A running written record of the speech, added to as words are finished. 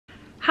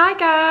Hi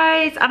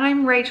guys,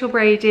 I'm Rachel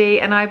Brady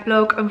and I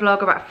blog and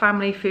vlog about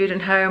family, food and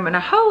home and a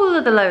whole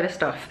other load of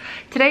stuff.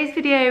 Today's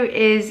video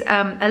is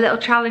a little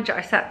challenge that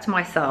I set to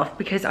myself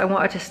because I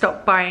wanted to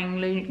stop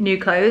buying new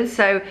clothes.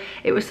 So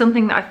it was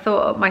something that I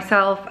thought up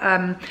myself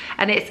and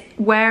it's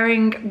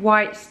wearing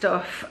white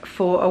stuff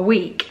for a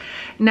week.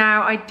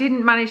 Now, I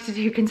didn't manage to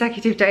do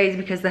consecutive days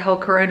because the whole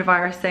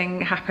coronavirus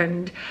thing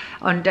happened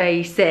on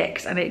day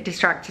 6 and it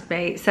distracted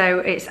me. So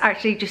it's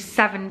actually just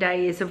 7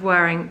 days of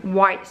wearing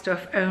white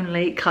stuff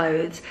only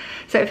clothes.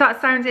 So if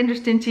that sounds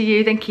interesting to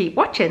you, then keep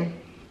watching.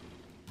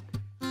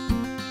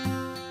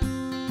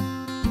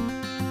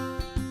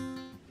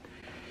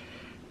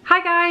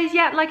 Hi guys,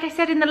 yeah, like I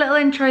said in the little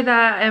intro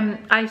there,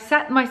 I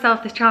set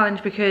myself this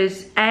challenge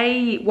because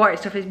A, white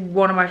stuff is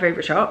one of my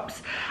favourite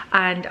shops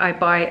and I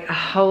buy a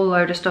whole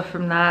load of stuff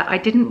from there. I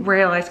didn't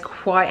realise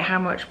quite how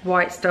much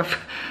white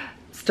stuff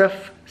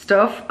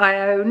I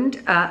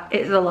owned.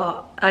 It's a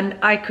lot and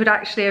I could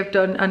actually have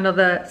done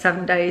another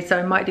 7 days, so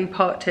I might do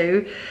part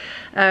 2.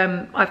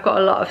 I've got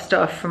a lot of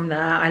stuff from there.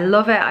 I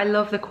love it. I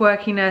love the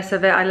quirkiness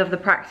of it. I love the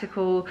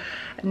practical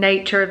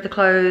nature of the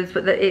clothes,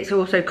 but that it's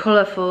also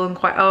colourful and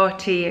quite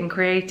arty and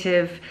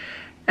creative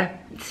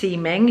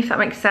seeming, if that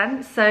makes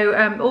sense. So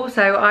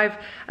also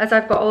as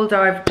I've got older,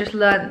 I've just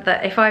learnt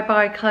that if I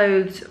buy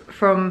clothes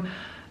from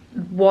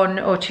 1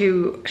 or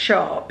 2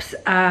 shops,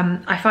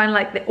 I find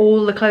like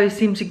all the clothes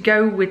seem to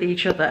go with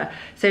each other.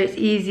 So it's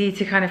easy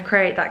to kind of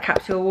create that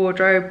capsule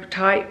wardrobe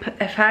type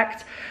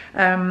effect.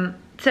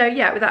 So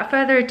yeah, without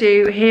further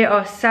ado, here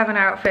are 7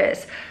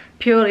 outfits,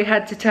 purely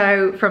head to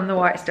toe from the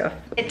white stuff.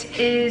 It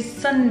is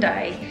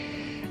Sunday.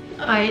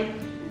 I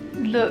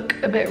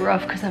look a bit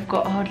rough because I've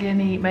got hardly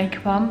any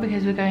makeup on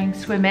because we're going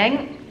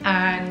swimming.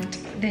 And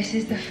this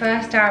is the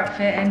first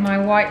outfit in my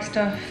white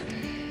stuff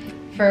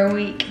for a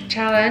week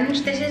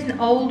challenge. This is an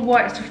old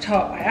white stuff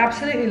top. I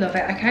absolutely love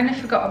it. I kind of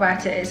forgot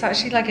about it. It's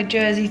actually like a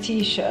jersey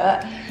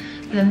t-shirt.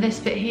 But then this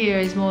bit here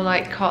is more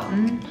like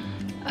cotton.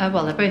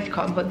 Well, they're both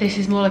cotton, but this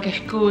is more like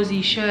a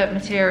gauzy shirt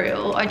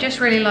material. I just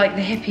really like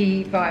the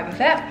hippie vibe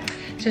of it.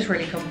 It's just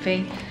really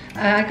comfy.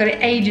 I got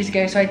it ages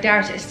ago, so I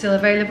doubt it's still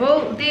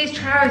available. These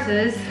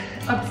trousers,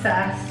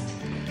 obsessed.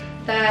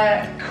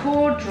 They're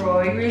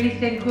corduroy, really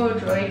thin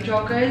corduroy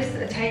joggers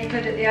that are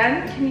tapered at the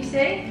end. Can you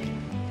see?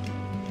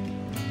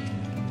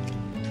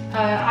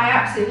 I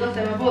absolutely love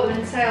them. I bought them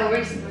in sale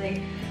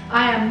recently.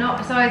 I am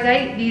not a size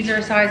 8. These are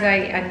a size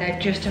 8 and they're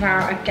just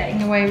about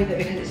getting away with it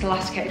because it's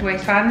elasticated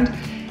waistband.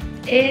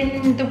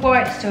 In the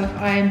white stuff,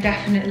 I am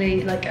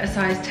definitely like a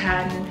size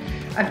 10.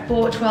 I've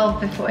bought 12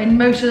 before. In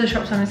most of the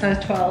shops I'm a size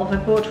 12.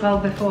 I've bought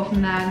 12 before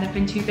from there and they've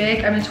been too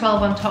big. I'm a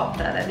 12 on top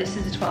there though. This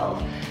is a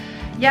 12.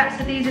 Yeah,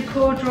 so these are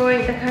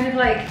corduroy. They're kind of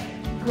like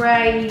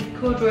grey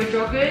corduroy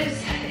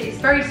joggers. It's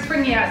very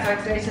springy outside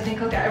today, so I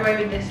think I'll get away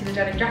with this with a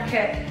denim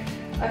jacket.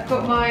 I've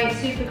got my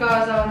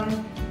Supergars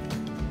on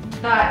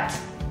that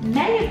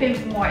may have been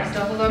from white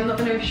stuff, although I'm not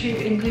going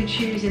to include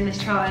shoes in this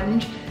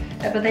challenge.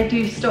 But they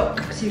do stock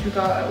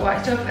Supergar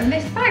white stuff, and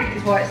this bag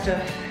is white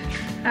stuff.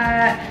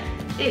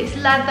 It's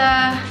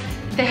leather.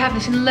 They have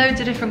this in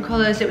loads of different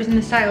colours. It was in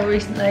the sale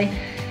recently.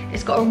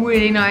 It's got a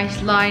really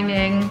nice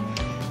lining,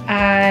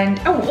 and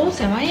oh,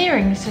 also my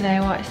earrings today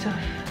are white stuff.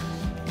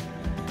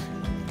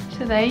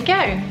 So there you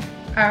go.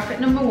 Outfit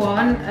number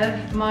 1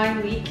 of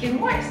my week in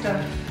white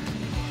stuff.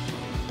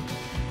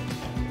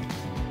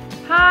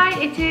 Hi,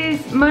 it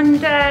is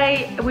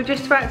Monday. We're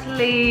just about to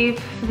leave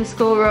for the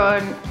school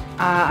run.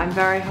 I'm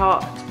very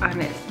hot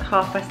and it's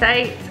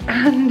 8:30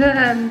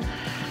 and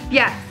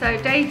yeah, so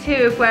day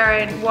 2 of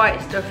wearing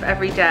white stuff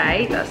every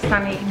day. That's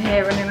Fanny in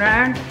here running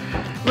around.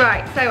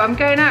 Right, so I'm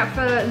going out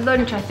for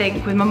lunch I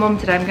think with my mum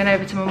today. I'm going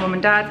over to my mum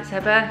and dad's, it's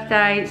her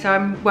birthday, so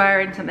I'm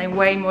wearing something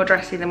way more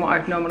dressy than what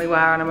I'd normally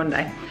wear on a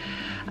Monday.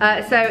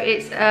 So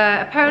it's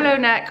a polo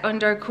neck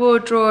under a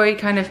corduroy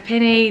kind of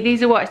pinny.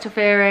 These are white stuff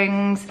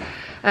earrings.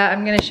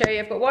 I'm going to show you,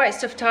 I've got white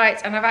stuff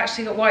tights and I've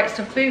actually got white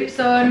stuff boots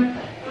on.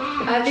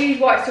 These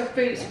white stuff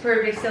boots are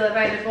probably still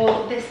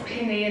available. This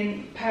pinny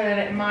and polo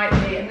neck might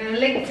be. I'm going to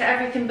link to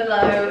everything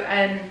below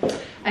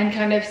and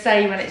kind of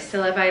say when it's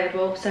still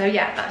available. So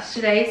yeah, that's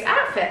today's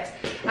outfit.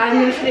 I'm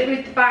going to put it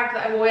with the bag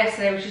that I wore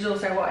yesterday, which is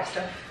also white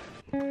stuff.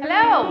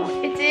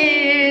 Hello, it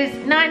is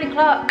 9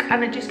 o'clock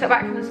and I just got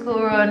back from the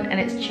school run and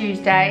it's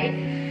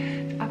Tuesday.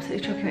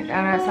 Absolutely chucking it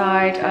down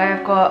outside. I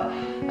have got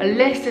a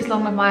list as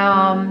long as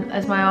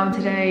my arm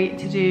today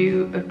to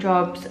do of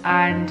jobs,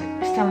 and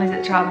Stanley's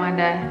at the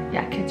childminder.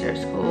 Yeah, kids are at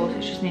school, so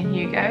it's just me and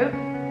Hugo.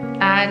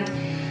 And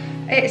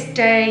it's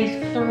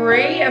day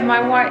 3 of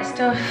my white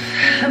stuff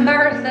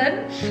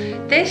marathon.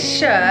 This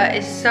shirt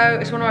is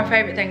it's one of my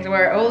favourite things. I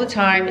wear it all the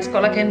time. It's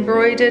got like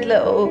embroidered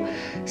little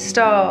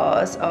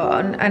stars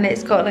on and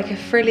it's got like a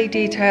frilly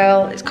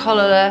detail. It's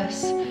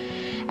collarless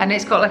and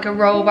it's got like a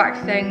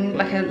rollback thing,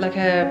 like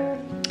a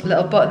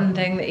little button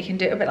thing that you can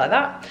do a bit like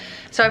that.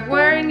 So I'm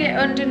wearing it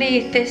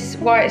underneath this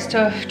white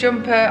stuff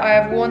jumper. I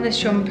have worn this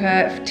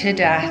jumper to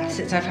death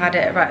since I've had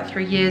it about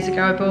 3 years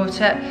ago. I bought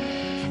it.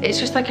 It's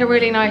just like a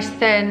really nice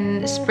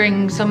thin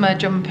spring summer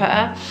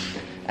jumper.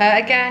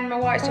 Again, my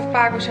white stuff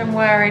bag, which I'm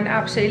wearing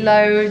absolutely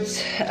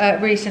loads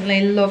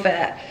recently, love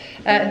it.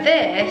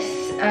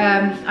 This,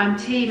 I'm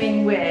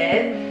teaming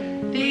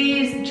with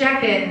these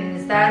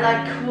jeggings. They're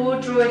like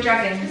corduroy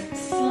jeggings,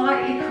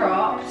 slightly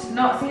cropped,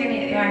 not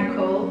skinny at the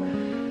ankle.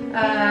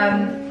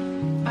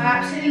 I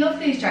absolutely love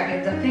these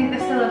jeggings. I think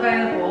they're still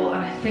available,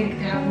 and I think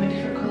they have them in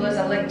different colours.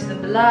 I'll link to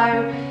them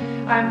below.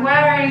 I'm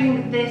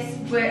wearing this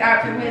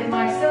outfit with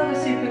my silver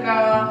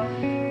Supergar,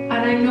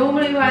 and I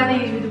normally wear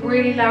these with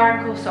really low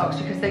ankle socks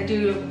because they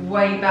do look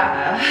way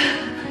better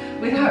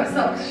without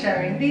socks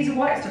showing. These are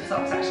white stuff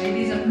socks actually.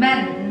 These are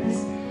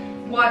men's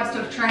white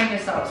stuff trainer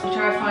socks, which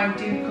I find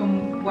do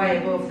come way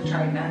above the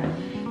trainer.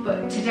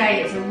 But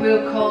today it's a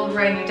real cold,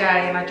 rainy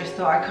day, and I just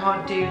thought I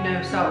can't do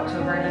no socks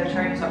or very low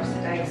trainer socks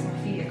today because my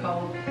feet are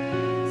cold.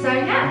 So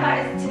yeah,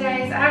 that is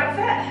today's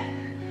outfit.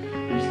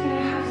 I'm just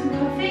gonna have some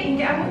coffee and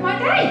get on with my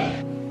day.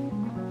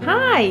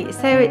 Hi,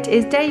 so it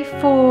is day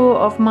 4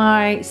 of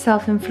my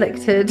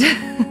self-inflicted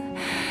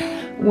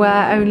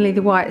wear only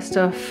the white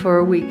stuff for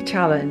a week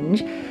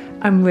challenge.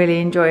 I'm really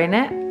enjoying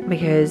it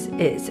because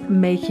it's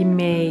making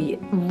me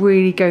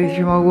really go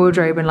through my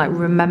wardrobe and like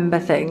remember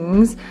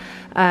things.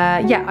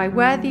 Yeah, I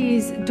wear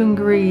these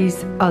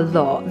dungarees a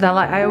lot. They're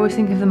like, I always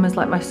think of them as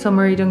like my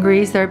summery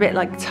dungarees. They're a bit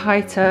like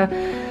tighter,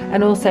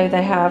 and also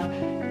they have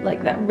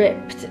like that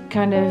ripped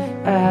kind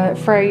of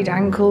frayed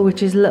ankle,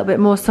 which is a little bit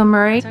more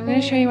summery. So I'm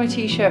going to show you my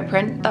t-shirt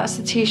print. That's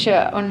the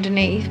t-shirt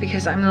underneath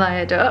because I'm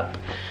layered up.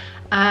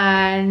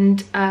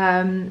 And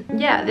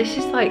yeah, this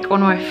is like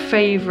one of my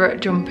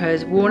favourite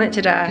jumpers. Worn it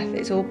to death.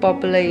 It's all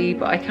bobbly,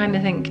 but I kind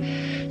of think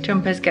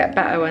jumpers get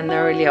better when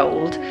they're really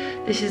old.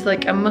 This is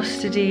like a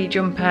mustardy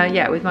jumper,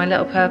 yeah, with my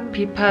little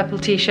purple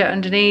t-shirt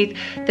underneath.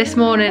 This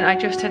morning I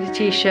just had a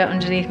t-shirt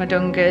underneath my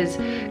dungas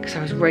because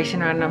I was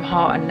racing around and I'm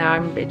hot, and now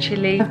I'm a bit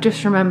chilly. I've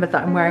just remembered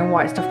that I'm wearing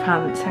white stuff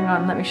pants. Hang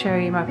on, let me show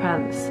you my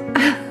pants.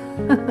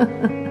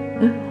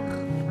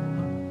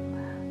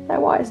 They're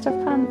white stuff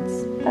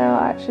pants. They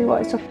are actually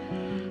white stuff.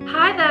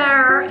 Hi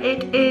there,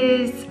 it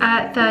is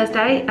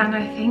Thursday and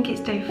I think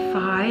it's day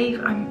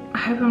 5. I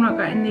hope I'm not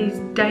getting these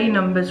day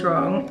numbers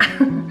wrong.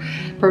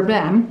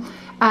 Problem.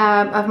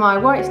 Of my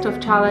white stuff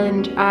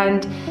challenge,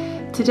 and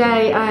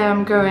today I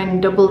am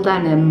going double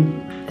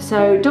denim.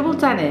 So double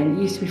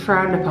denim used to be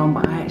frowned upon,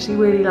 but I actually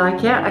really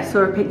like it. I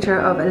saw a picture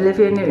of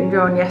Olivia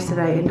Newton-John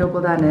yesterday in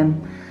double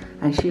denim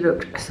and she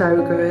looked so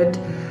good.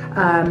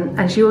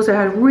 And she also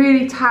had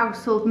really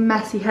tousled,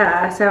 messy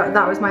hair, so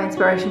that was my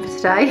inspiration for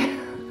today.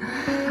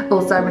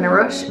 Also, I'm in a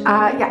rush.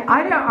 Yeah,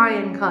 I don't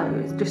iron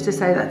clothes, just to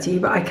say that to you,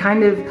 but I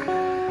kind of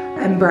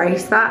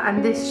embrace that.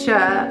 And this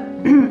shirt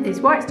is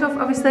white stuff,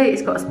 obviously.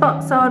 It's got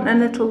spots on and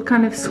little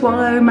kind of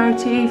swallow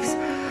motifs.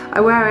 I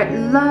wear it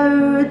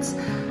loads.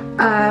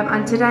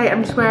 And today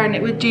I'm just wearing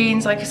it with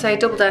jeans, like I say,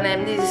 double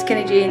denim. These are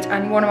skinny jeans,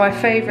 and one of my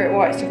favourite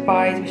white stuff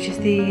buys, which is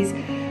these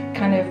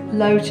kind of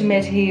low to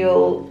mid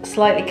heel,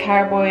 slightly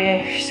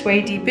cowboyish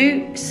suede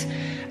boots.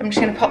 I'm just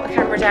gonna pop the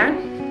camera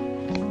down.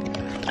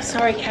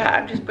 Sorry cat,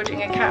 I'm just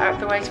budging a cat out of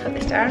the way to put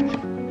this down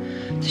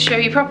to show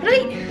you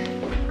properly.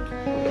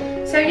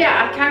 So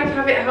yeah, I kind of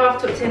have it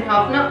half tucked in,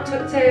 half not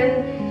tucked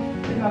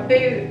in with my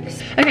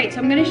boots. Okay, so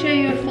I'm going to show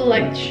you a full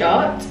length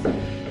shot.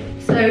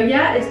 So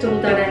yeah, it's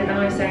double denim, and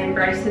I say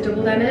embrace the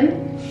double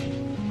denim.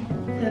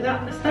 So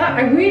that's that.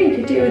 I really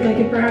could do with like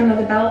a brown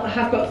leather belt. I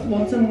have got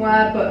one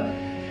somewhere, but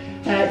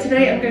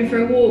today I'm going for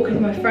a walk with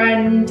my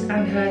friend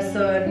and her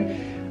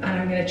son. And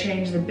I'm going to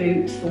change the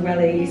boots for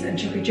wellies and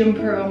chuck a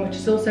jumper on, which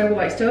is also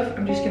white stuff.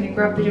 I'm just going to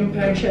grab the jumper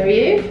and show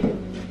you.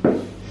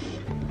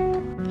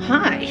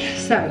 Hi,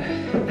 so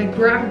I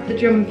grabbed the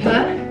jumper.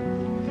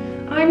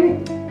 I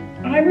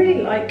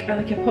really like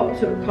a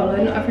popped up collar.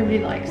 Not everybody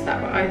likes that,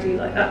 but I do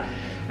like that.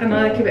 And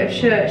I like a bit of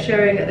shirt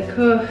showing at the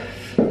cuff.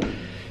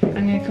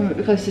 I'm going to come a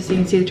bit closer so you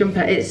can see the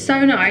jumper. It's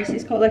so nice.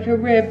 It's got like a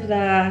rib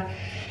there.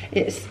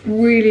 It's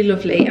really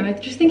lovely, and I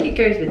just think it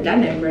goes with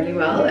denim really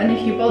well. And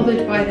if you're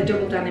bothered by the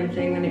double denim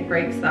thing, then it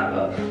breaks that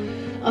up.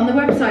 On the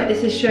website,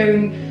 this is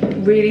shown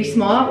really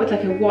smart with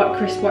like a white,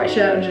 crisp white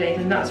shirt underneath,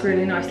 and that's a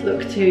really nice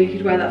look too. You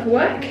could wear that for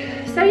work.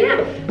 So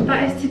yeah,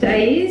 that is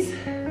today's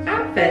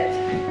outfit.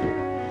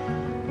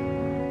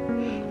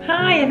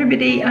 Hi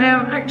everybody, I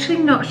am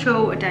actually not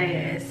sure what day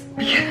it is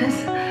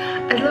because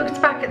I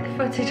looked back at the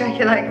footage I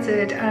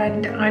collected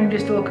and I'm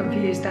just all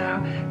confused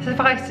now.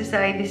 Suffice to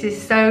say, this is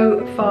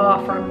so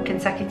far from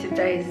consecutive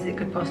days as it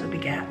could possibly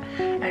get.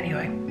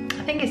 Anyway,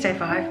 I think it's day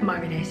 5, might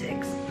be day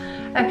 6.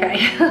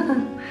 Okay.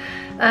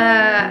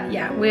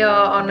 Yeah, we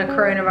are on a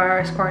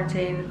coronavirus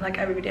quarantine like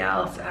everybody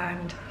else,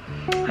 and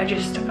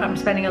I'm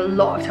spending a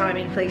lot of time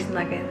in fleece and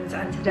leggings,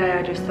 and today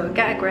I just thought,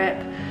 get a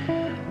grip,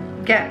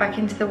 get back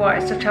into the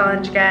white stuff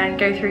challenge again,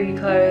 go through your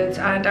clothes.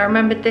 And I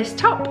remembered this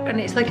top, and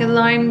it's like a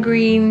lime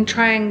green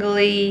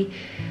triangle-y,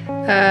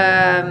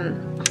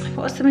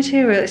 what's the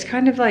material? It's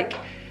kind of like,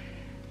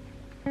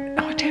 oh,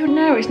 I don't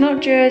know, it's not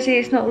jersey,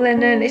 it's not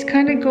linen, it's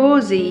kind of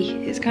gauzy.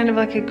 It's kind of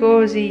like a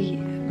gauzy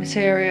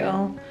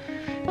material.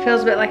 It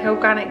feels a bit like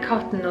organic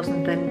cotton or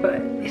something, but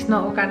it's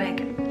not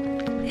organic.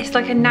 It's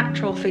like a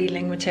natural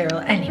feeling material.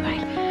 Anyway,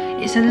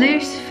 It's a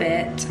loose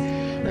fit.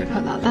 Let me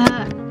put that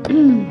there.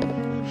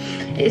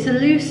 It's a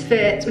loose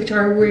fit, which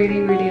I really,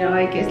 really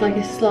like. It's like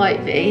a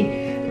slight V.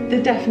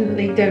 They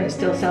definitely don't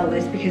still sell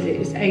this because it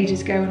was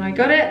ages ago when I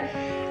got it.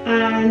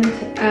 And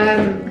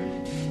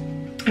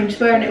I'm just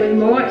wearing it with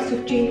my white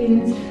stuff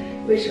jeans,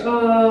 which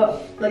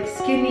are like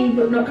skinny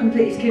but not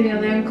completely skinny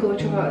on the ankle,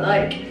 which I quite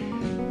like.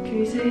 Can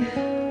you see?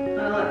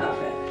 I like that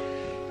fit.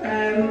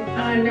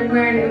 And I'm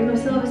wearing it with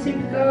my silver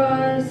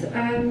Supercars,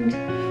 and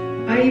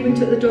I even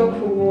took the dog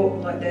for a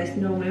walk like this.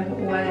 Normally I put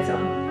my wears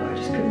on, but I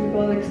just couldn't be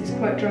bothered because it's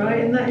quite dry,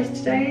 and that is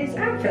today's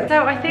outfit.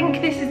 So I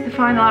think this is the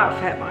final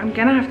outfit, but I'm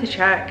gonna have to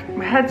check.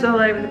 My head's all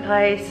over the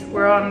place.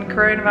 We're on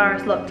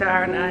coronavirus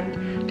lockdown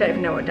and don't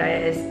even know what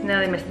day it is.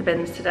 Nearly missed the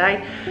bins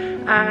today.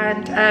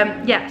 And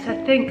yes, I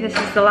think this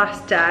is the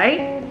last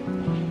day.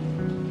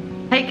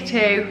 Take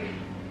 2.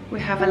 We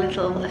have a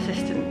little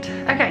assistant.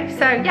 Okay,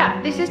 so yeah,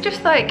 this is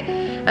just like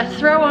a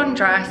throw-on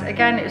dress.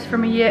 Again, it was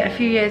from a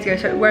few years ago,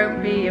 so it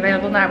won't be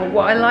available now. But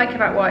what I like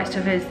about White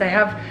Stuff is they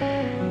have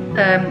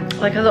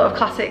like a lot of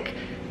classic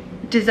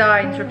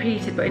designs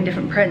repeated, but in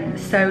different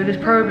prints. So there's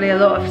probably a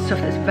lot of stuff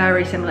that's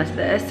very similar to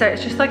this. So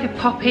it's just like a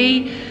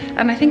poppy,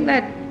 and I think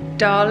they're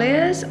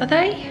dahlias. Are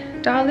they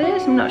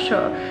dahlias? I'm not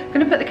sure. I'm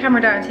gonna put the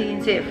camera down so you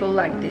can see it full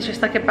length. It's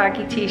just like a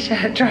baggy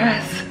t-shirt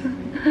dress.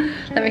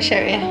 Let me show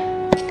you.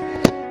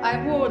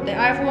 I've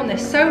worn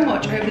this so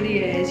much over the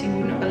years, you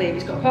would not believe.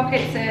 It's got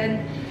pockets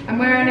in. I'm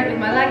wearing it with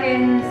my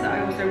leggings that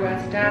I also wear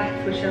to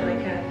death, which are like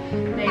a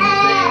navy blue.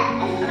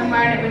 And I'm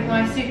wearing it with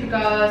my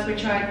Supercars,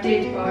 which I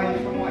did buy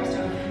from White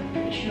Stuff.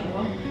 Pretty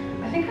sure.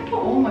 I think I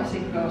bought all my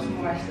Supercars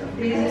from White Stuff.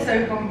 These are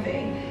so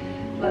comfy.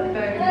 Like the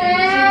burgundy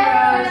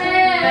Supercars.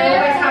 They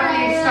always have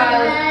these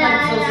style of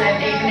plimsolls in,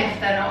 even if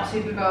they're not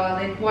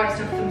Supercars. White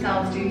Stuff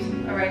themselves do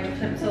a range of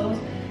plimsolls.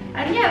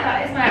 And yeah,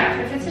 that is my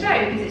outfit for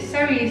today because it's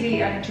so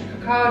easy. I can chuck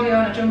a cardi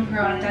on, a jumper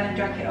on, a denim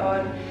jacket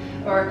on,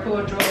 or a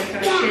corduroy kind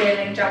of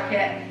shearling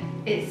jacket.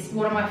 It's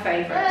one of my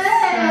favourites. So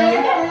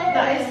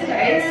that is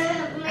today's,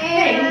 I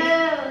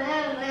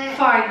think,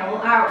 final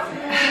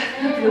outfit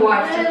for the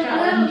White Stuff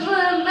challenge.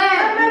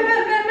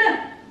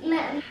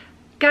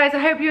 Guys, I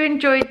hope you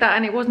enjoyed that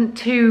and it wasn't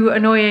too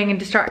annoying and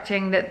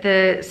distracting that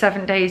the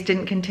 7 days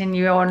didn't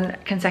continue on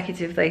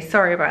consecutively.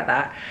 Sorry about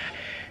that.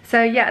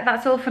 So yeah,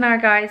 that's all for now,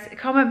 guys.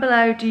 Comment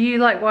below, do you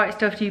like White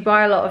Stuff? Do you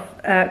buy a lot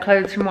of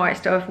clothes from White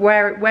Stuff?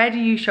 Where do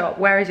you shop?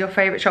 Where is your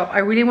favourite shop? I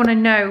really want to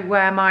know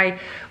where my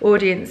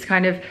audience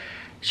kind of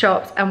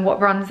shops and what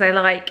brands they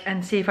like,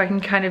 and see if I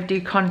can kind of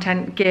do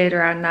content geared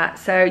around that.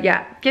 So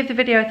yeah, give the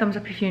video a thumbs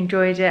up if you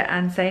enjoyed it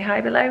and say hi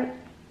below.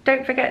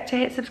 Don't forget to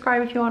hit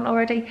subscribe if you aren't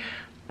already.